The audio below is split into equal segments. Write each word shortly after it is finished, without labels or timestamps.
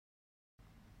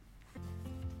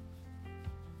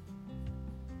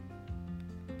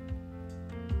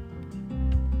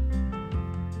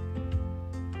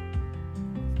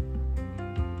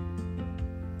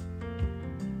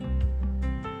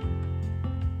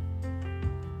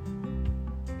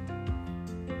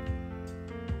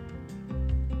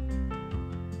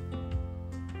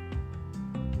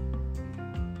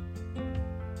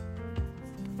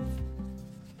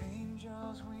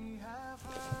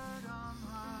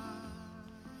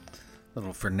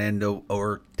Little Fernando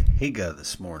Ortega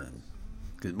this morning.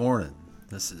 Good morning.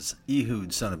 This is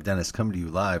Ehud, son of Dennis, coming to you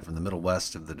live from the Middle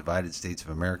West of the divided states of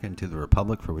America and to the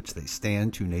republic for which they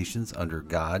stand, two nations under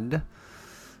God,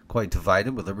 quite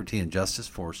divided with liberty and justice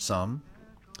for some.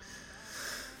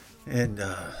 And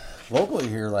locally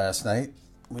here last night,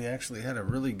 we actually had a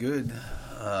really good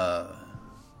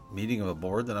meeting of a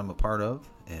board that I'm a part of,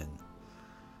 and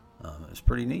it was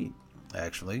pretty neat,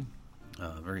 actually.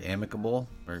 Very amicable,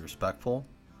 very respectful.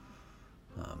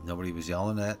 Nobody was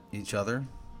yelling at each other.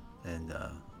 And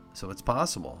so it's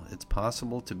possible. It's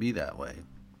possible to be that way.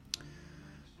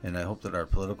 And I hope that our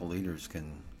political leaders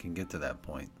can get to that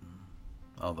point.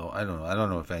 Although, I don't know. I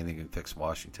don't know if anything can fix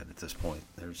Washington at this point.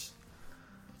 There's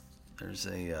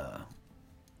a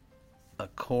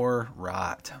core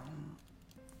rot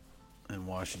in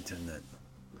Washington that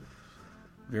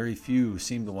very few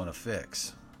seem to want to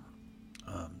fix.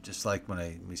 Just like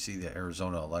when we see the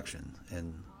Arizona election,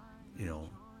 and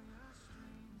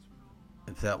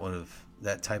if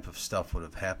that type of stuff would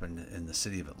have happened in the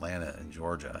city of Atlanta and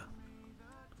Georgia,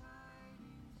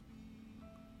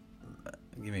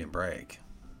 give me a break.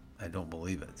 I don't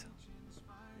believe it.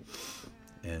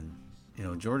 And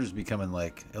Georgia's becoming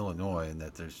like Illinois, in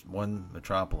that there's one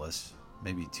metropolis,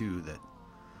 maybe two,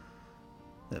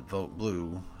 that vote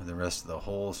blue, and the rest of the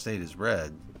whole state is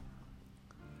red.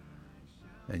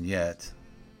 And yet,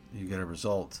 you get a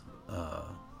result the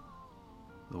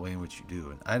way in which you do.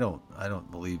 And I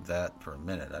don't believe that for a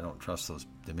minute. I don't trust those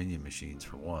Dominion machines,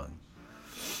 for one,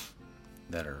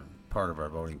 that are part of our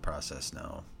voting process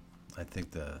now. I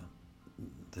think the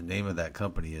name of that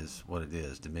company is what it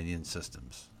is, Dominion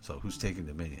Systems. So who's taking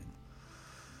Dominion?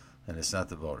 And it's not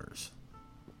the voters.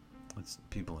 It's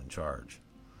people in charge.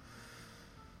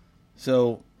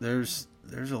 So there's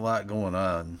a lot going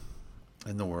on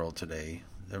in the world today.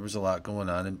 There was a lot going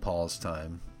on in Paul's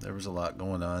time. There was a lot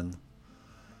going on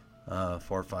 4,000,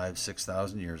 5,000,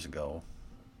 6,000 years ago,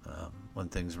 when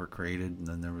things were created, and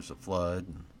then there was a flood.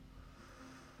 And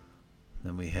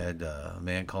then we had a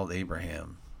man called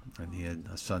Abraham, and he had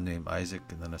a son named Isaac,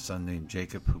 and then a son named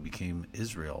Jacob, who became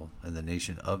Israel and the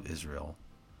nation of Israel.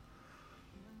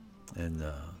 And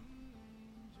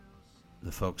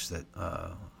the folks that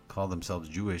call themselves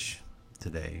Jewish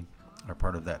today are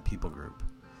part of that people group.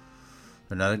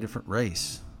 They're not a different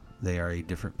race. They are a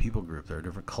different people group. They're a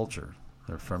different culture.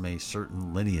 They're from a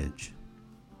certain lineage.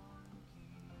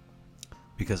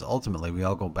 Because ultimately, we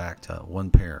all go back to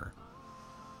one pair.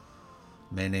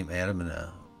 A man named Adam and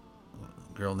a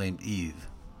girl named Eve.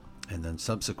 And then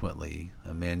subsequently,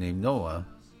 a man named Noah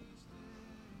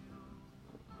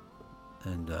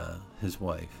and his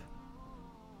wife.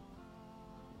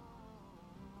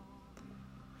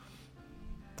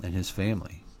 And his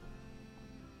family,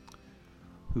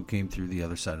 who came through the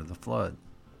other side of the flood.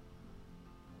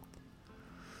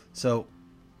 So,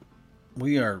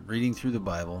 we are reading through the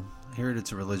Bible. Here at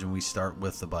It's a Religion, we start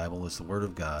with the Bible as the Word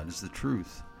of God, as the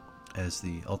truth, as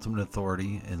the ultimate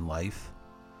authority in life.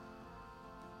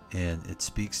 And it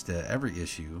speaks to every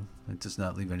issue. It does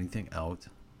not leave anything out.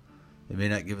 It may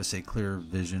not give us a clear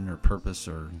vision or purpose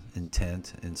or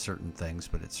intent in certain things,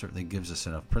 but it certainly gives us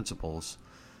enough principles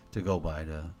to go by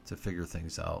to figure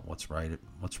things out, what's right,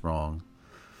 what's wrong,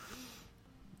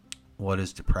 what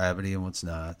is depravity and what's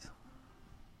not.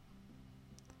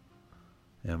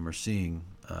 And we're seeing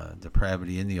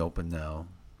depravity in the open now,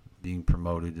 being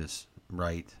promoted as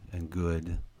right and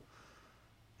good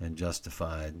and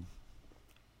justified.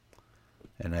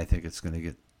 And I think it's going to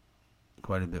get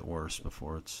quite a bit worse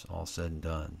before it's all said and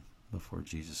done, before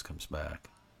Jesus comes back.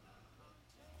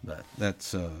 But that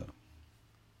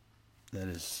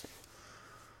is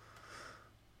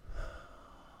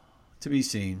to be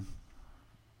seen.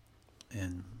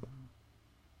 And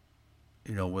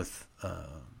with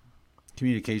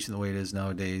communication the way it is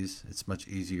nowadays, it's much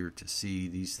easier to see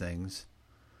these things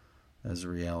as a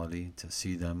reality, to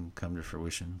see them come to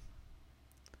fruition.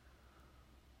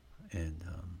 And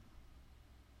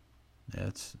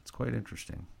it's quite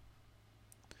interesting.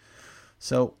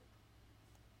 So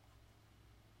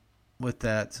with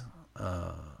that,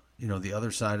 the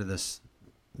other side of this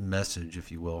message,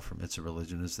 if you will, from It's a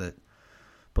Religion, is that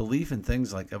belief in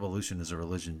things like evolution is a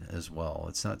religion as well.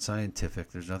 It's not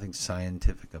scientific. There's nothing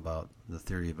scientific about the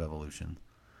theory of evolution.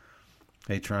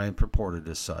 They try and purport it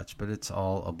as such, but it's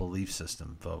all a belief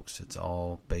system, folks. It's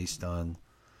all based on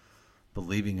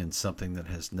believing in something that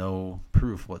has no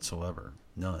proof whatsoever.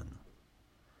 None.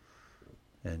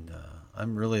 And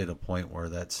I'm really at a point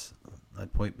where I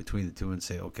point between the two and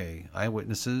say, okay,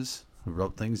 eyewitnesses who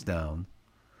wrote things down,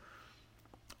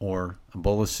 or a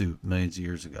bowl of soup millions of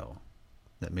years ago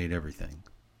that made everything.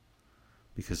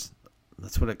 Because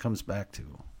That's what it comes back to.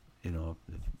 You know,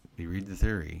 if you read the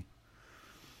theory,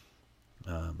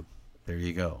 there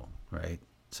you go, right?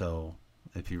 So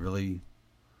if you really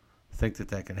think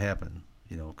that can happen,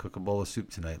 you know, cook a bowl of soup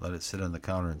tonight, let it sit on the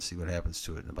counter and see what happens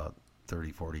to it in about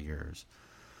 30, 40 years.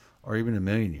 Or even a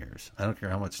million years. I don't care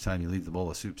how much time you leave the bowl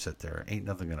of soup sit there. Ain't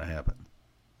nothing going to happen.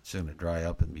 It's going to dry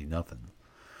up and be nothing.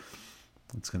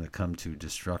 It's going to come to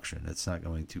destruction. It's not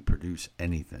going to produce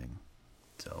anything.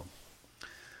 So,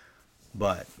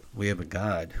 but we have a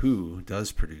God who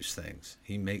does produce things.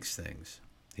 He makes things.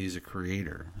 He's a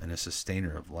creator and a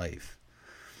sustainer of life.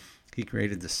 He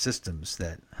created the systems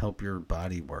that help your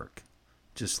body work.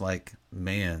 Just like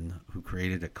man, who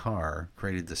created a car,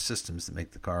 created the systems that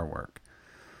make the car work.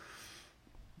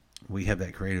 We have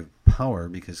that creative power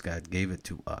because God gave it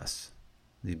to us.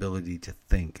 The ability to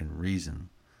think and reason.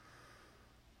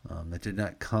 It did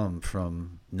not come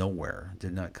from nowhere. It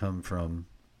did not come from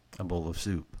a bowl of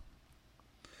soup.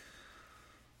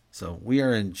 So we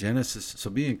are in Genesis. So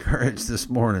be encouraged this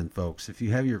morning, folks. If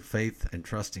you have your faith and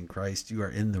trust in Christ, you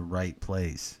are in the right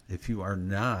place. If you are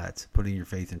not putting your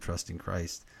faith and trust in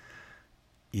Christ,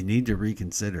 you need to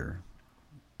reconsider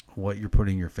what you're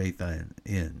putting your faith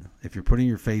in. If you're putting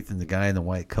your faith in the guy in the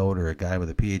white coat, or a guy with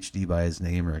a PhD by his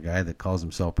name, or a guy that calls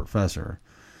himself professor,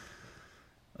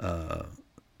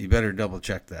 you better double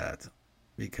check that,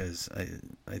 because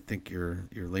I think you're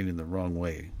leaning the wrong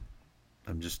way.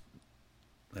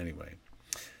 Anyway,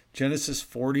 Genesis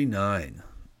 49.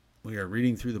 We are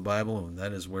reading through the Bible, and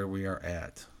that is where we are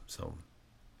at. So,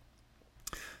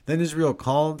 then Israel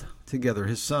called together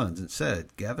his sons and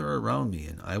said, "Gather around me,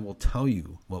 and I will tell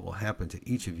you what will happen to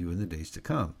each of you in the days to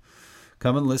come.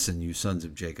 Come and listen, you sons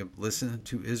of Jacob. Listen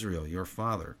to Israel, your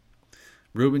father.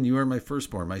 Reuben, you are my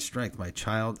firstborn, my strength, my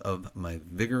child of my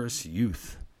vigorous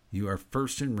youth. You are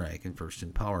first in rank and first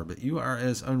in power, but you are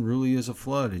as unruly as a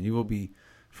flood, and you will be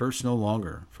first no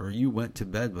longer. For you went to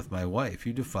bed with my wife.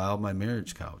 You defiled my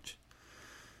marriage couch.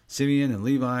 Simeon and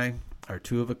Levi are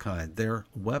two of a kind. Their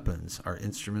weapons are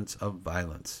instruments of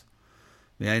violence.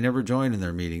 May I never join in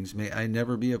their meetings. May I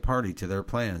never be a party to their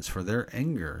plans. For in their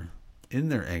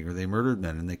anger, they murdered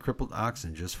men, and they crippled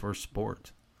oxen just for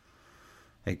sport.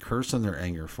 A curse on their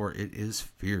anger, for it is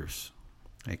fierce.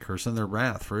 A curse on their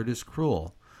wrath, for it is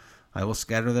cruel. I will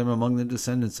scatter them among the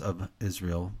descendants of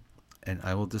Israel, and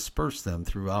I will disperse them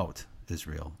throughout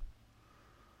Israel.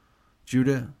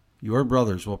 Judah, your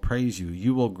brothers will praise you.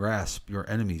 You will grasp your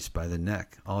enemies by the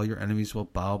neck. All your enemies will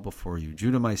bow before you.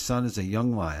 Judah, my son, is a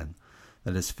young lion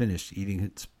that has finished eating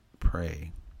its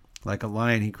prey. Like a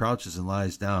lion, he crouches and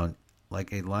lies down.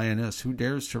 Like a lioness, who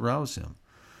dares to rouse him?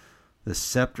 The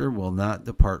scepter will not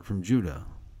depart from Judah,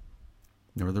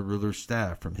 nor the ruler's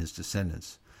staff from his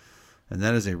descendants. And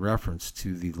that is a reference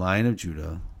to the Lion of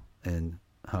Judah and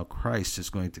how Christ is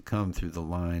going to come through the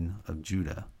line of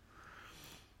Judah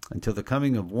until the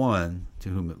coming of one to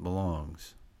whom it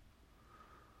belongs.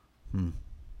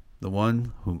 The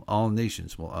one whom all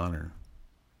nations will honor.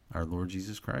 Our Lord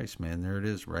Jesus Christ, man, there it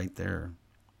is right there.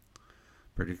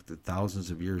 Predicted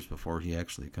thousands of years before he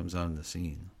actually comes on the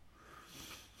scene.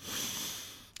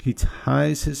 He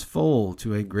ties his foal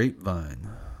to a grapevine,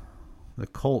 the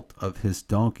colt of his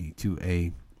donkey to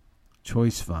a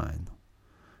choice vine.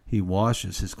 He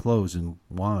washes his clothes in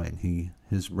wine,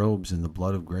 his robes in the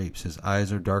blood of grapes. His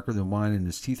eyes are darker than wine, and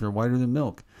his teeth are whiter than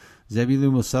milk.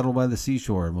 Zebulun will settle by the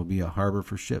seashore and will be a harbor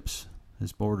for ships.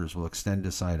 His borders will extend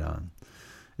to Sidon.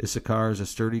 Issachar is a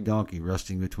sturdy donkey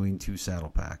resting between two saddle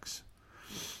packs.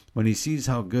 When he sees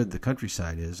how good the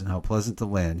countryside is and how pleasant the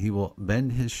land, he will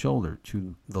bend his shoulder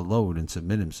to the load and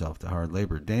submit himself to hard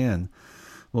labor. Dan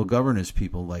will govern his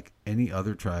people like any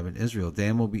other tribe in Israel.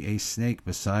 Dan will be a snake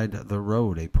beside the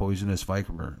road, a poisonous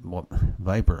viper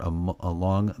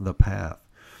along the path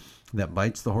that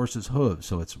bites the horse's hooves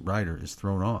so its rider is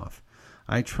thrown off.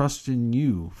 I trust in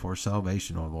you for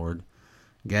salvation, O Lord.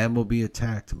 Gad will be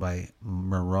attacked by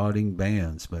marauding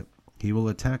bands, but he will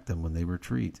attack them when they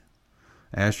retreat.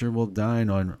 Asher will dine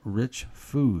on rich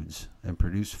foods and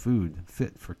produce food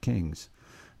fit for kings.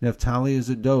 Naphtali is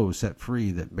a doe set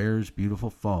free that bears beautiful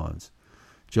fawns.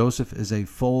 Joseph is a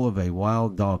foal of a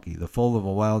wild donkey, the foal of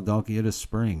a wild donkey at a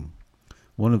spring,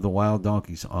 one of the wild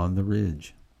donkeys on the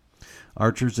ridge.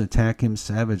 Archers attack him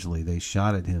savagely. They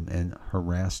shot at him and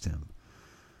harassed him.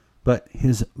 But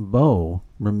his bow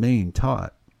remained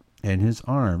taut, and his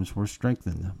arms were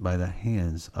strengthened by the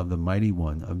hands of the mighty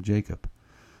one of Jacob,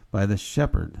 by the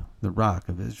shepherd, the rock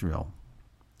of Israel.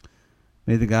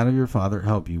 May the God of your father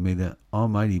help you. May the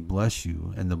Almighty bless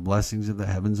you, and the blessings of the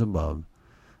heavens above,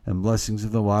 and blessings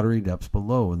of the watery depths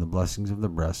below, and the blessings of the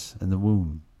breasts and the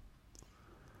womb.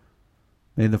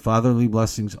 May the fatherly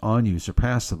blessings on you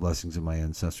surpass the blessings of my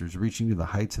ancestors, reaching to the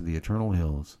heights of the eternal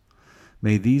hills.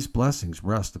 May these blessings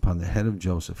rest upon the head of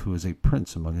Joseph, who is a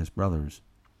prince among his brothers.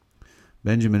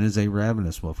 Benjamin is a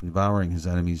ravenous wolf, devouring his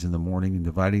enemies in the morning and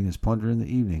dividing his plunder in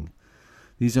the evening.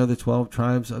 These are the 12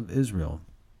 tribes of Israel.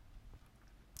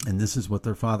 And this is what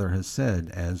their father has said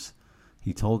as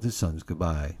he told his sons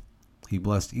goodbye. He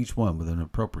blessed each one with an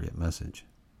appropriate message.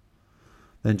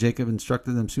 Then Jacob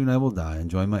instructed them, soon I will die and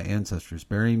join my ancestors.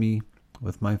 Bury me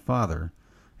with my father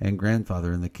and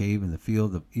grandfather in the cave in the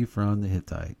field of Ephron the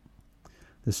Hittite.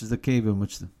 This is the cave in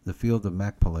which the field of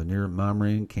Machpelah near Mamre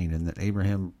in Canaan that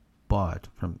Abraham bought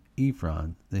from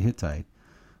Ephron the Hittite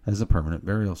as a permanent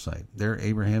burial site. There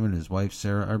Abraham and his wife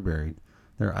Sarah are buried.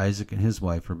 There Isaac and his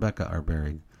wife Rebekah are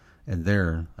buried. And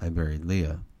there I buried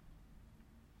Leah.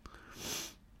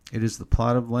 It is the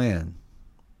plot of land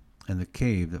and the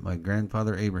cave that my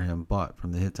grandfather Abraham bought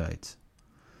from the Hittites.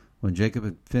 When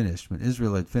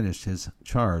Israel had finished his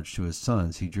charge to his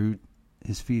sons, he drew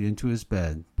his feet into his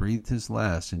bed, breathed his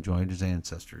last, and joined his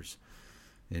ancestors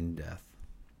in death.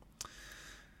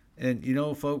 And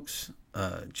folks,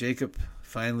 Jacob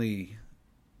finally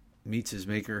meets his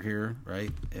maker here,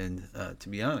 right? And to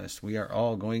be honest, we are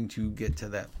all going to get to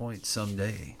that point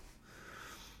someday.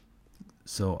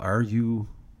 So are you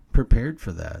prepared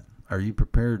for that? Are you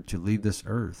prepared to leave this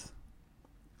earth?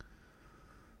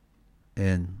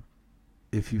 And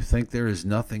if you think there is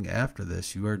nothing after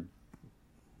this, you are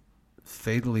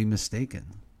fatally mistaken.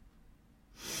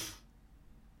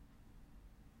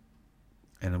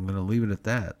 And I'm going to leave it at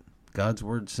that. God's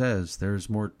word says there is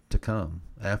more to come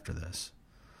after this.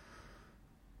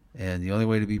 And the only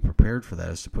way to be prepared for that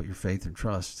is to put your faith and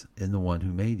trust in the one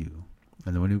who made you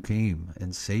and the one who came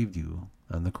and saved you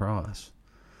on the cross.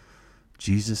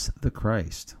 Jesus the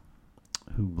Christ,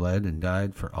 who bled and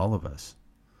died for all of us,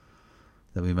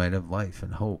 that we might have life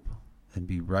and hope and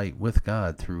be right with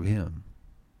God through him.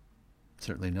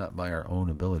 Certainly not by our own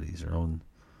abilities, our own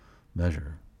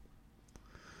measure.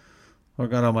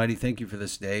 Lord God Almighty, thank you for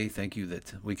this day. Thank you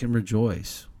that we can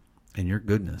rejoice in your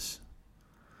goodness.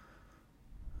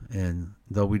 And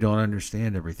though we don't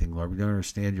understand everything, Lord, we don't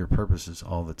understand your purposes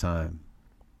all the time,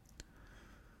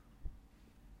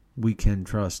 we can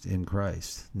trust in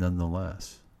Christ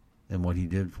nonetheless and what he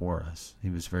did for us. He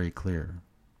was very clear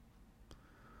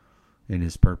in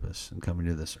his purpose in coming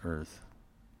to this earth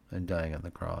and dying on the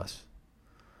cross.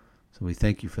 So we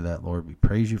thank you for that, Lord. We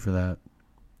praise you for that.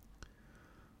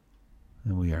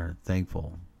 And we are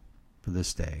thankful for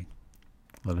this day.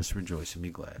 Let us rejoice and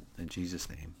be glad. In Jesus'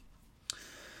 name.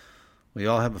 We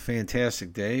all have a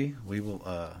fantastic day. We will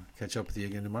catch up with you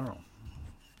again tomorrow.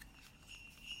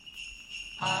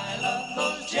 I love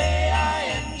those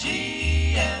J-I-N-G